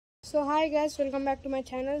So hi guys, welcome back to my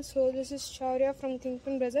channel. So this is Shaurya from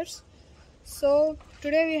Kingpin Brothers. So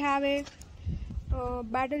today we have a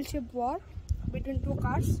battleship war between two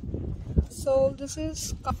cars. So this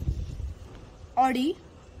is Audi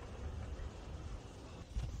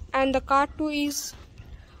and the car 2 is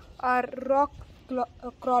our rock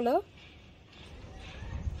crawler.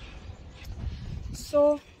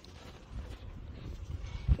 So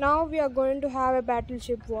now we are going to have a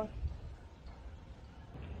battleship war.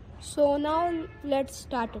 So now let's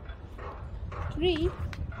start it. 3,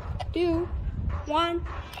 2, 1,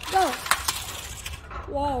 go!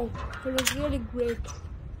 Wow, it was really great.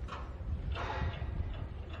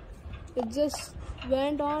 It just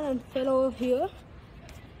went on and fell over here.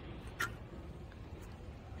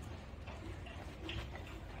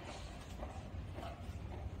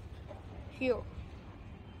 So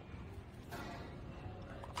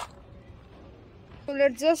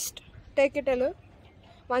let's just take it a look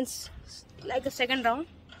once, like a second round.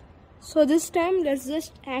 So this time let's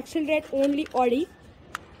just accelerate only Audi.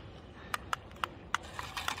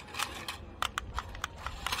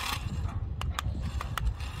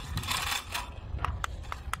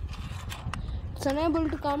 It's unable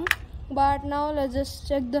to come, but now let's just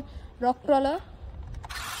check the rock crawler.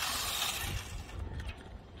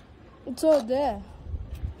 It's over there.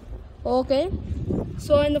 Okay,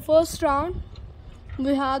 so in the first round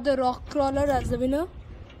we have the rock crawler as the winner.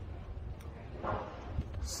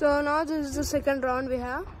 So now this is the second round we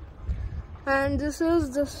have, and this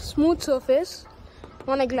is the smooth surface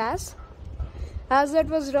on a glass. As that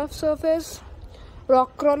was rough surface,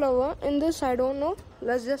 rock crawler won. In this I don't know,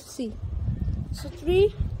 let's just see. So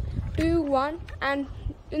 3, 2, 1, and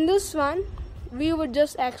in this one we would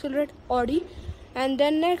just accelerate Audi and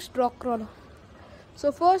then next rock crawler.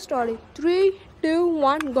 So first Audi, 3, 2,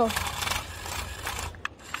 1, go.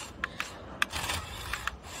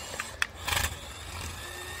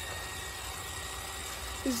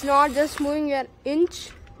 It's not just moving an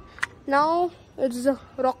inch. Now it's the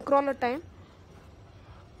rock crawler time.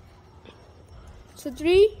 So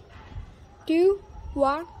 3, 2,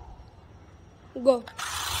 1, go.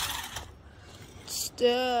 It's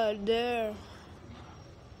there.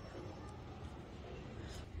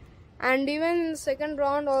 And even in the second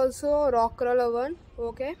round also rock crawler won.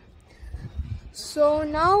 Okay. So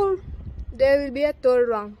now there will be a third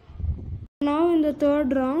round. Now in the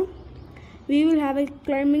third round we will have a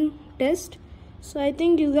climbing test. So I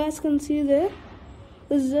think you guys can see there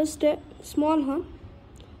is just a small hump.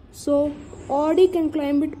 So Audi can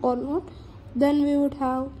climb it or not. Then we would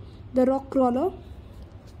have the rock crawler.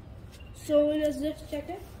 So let's just check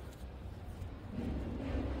it.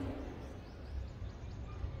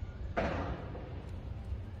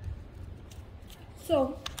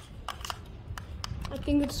 So I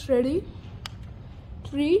think it's ready.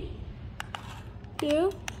 3,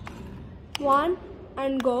 2, 1,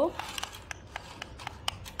 and go.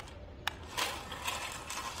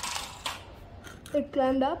 It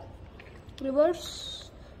climbed up. Reverse.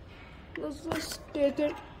 Let's just take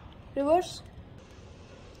it. Reverse.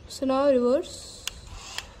 So now reverse.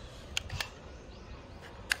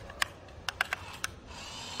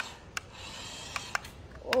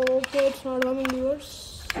 Okay, it's not coming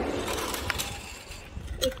reverse.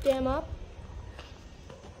 It came up.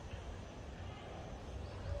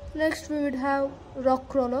 Next we would have rock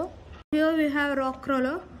crawler. Here we have rock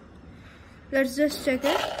crawler. Let's just check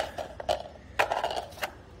it.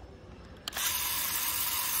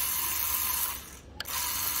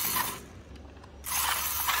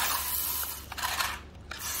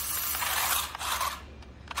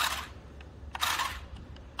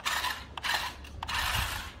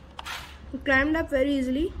 It climbed up very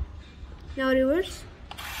easily. Now reverse.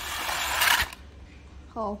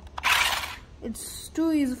 Oh, it's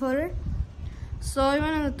too easy for it. So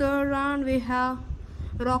even in the third round we have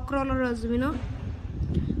rock crawler as winner.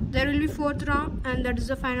 There will be fourth round and that is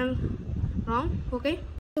the final round. Okay.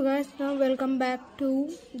 So guys, now welcome back to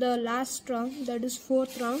the last round, that is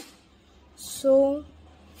fourth round. So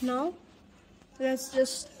now let's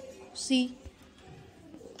just see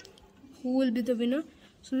who will be the winner.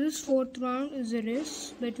 So this fourth round is a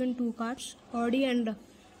race between two cars, Audi and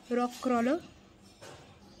rock crawler.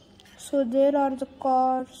 So there are the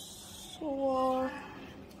cars.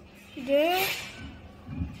 There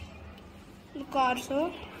the cars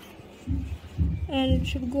are, and it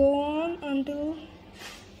should go on until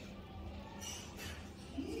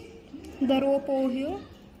the rope over here.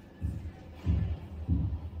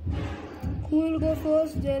 Who will go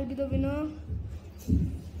first? They'll be the winner.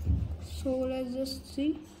 So let's just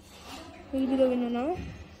see who will be the winner now.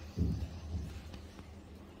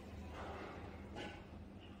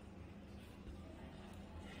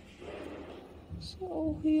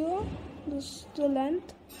 So here, this is the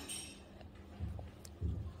length.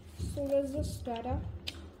 So there's this data.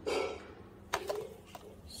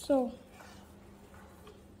 So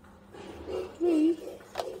 3,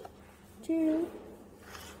 2.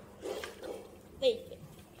 Wait.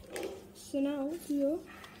 So now here.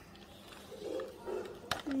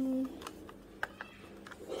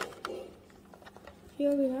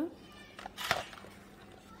 Here we have.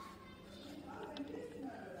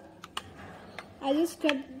 I just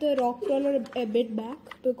kept the rock crawler a bit back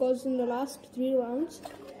because in the last 3 rounds,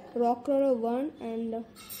 rock crawler won and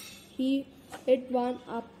it won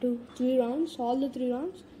up to 3 rounds, all the 3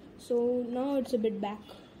 rounds. So now it's a bit back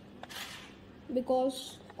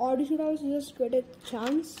because Audi should have just get a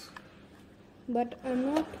chance, but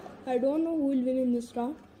I don't know who will win in this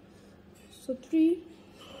round. So 3,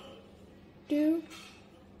 2,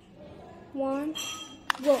 1,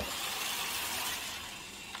 go.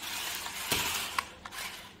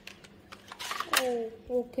 Oh,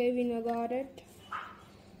 okay, winner got it.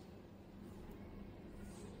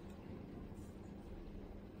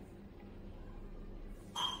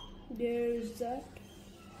 There is that.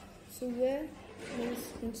 So where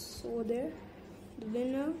is over there? The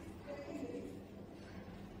winner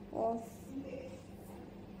of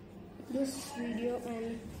this video,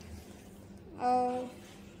 and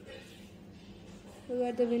we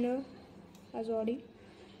got the winner as Audi.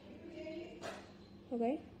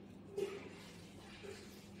 Okay.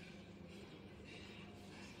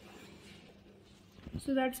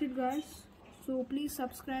 So that's it, guys. So please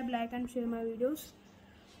subscribe, like and share my videos,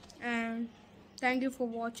 and thank you for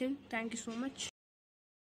watching. Thank you so much.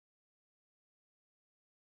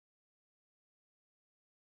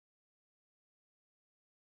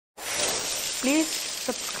 Please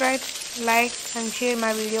subscribe, like and share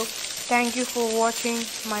my video. Thank you for watching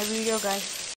my video, guys.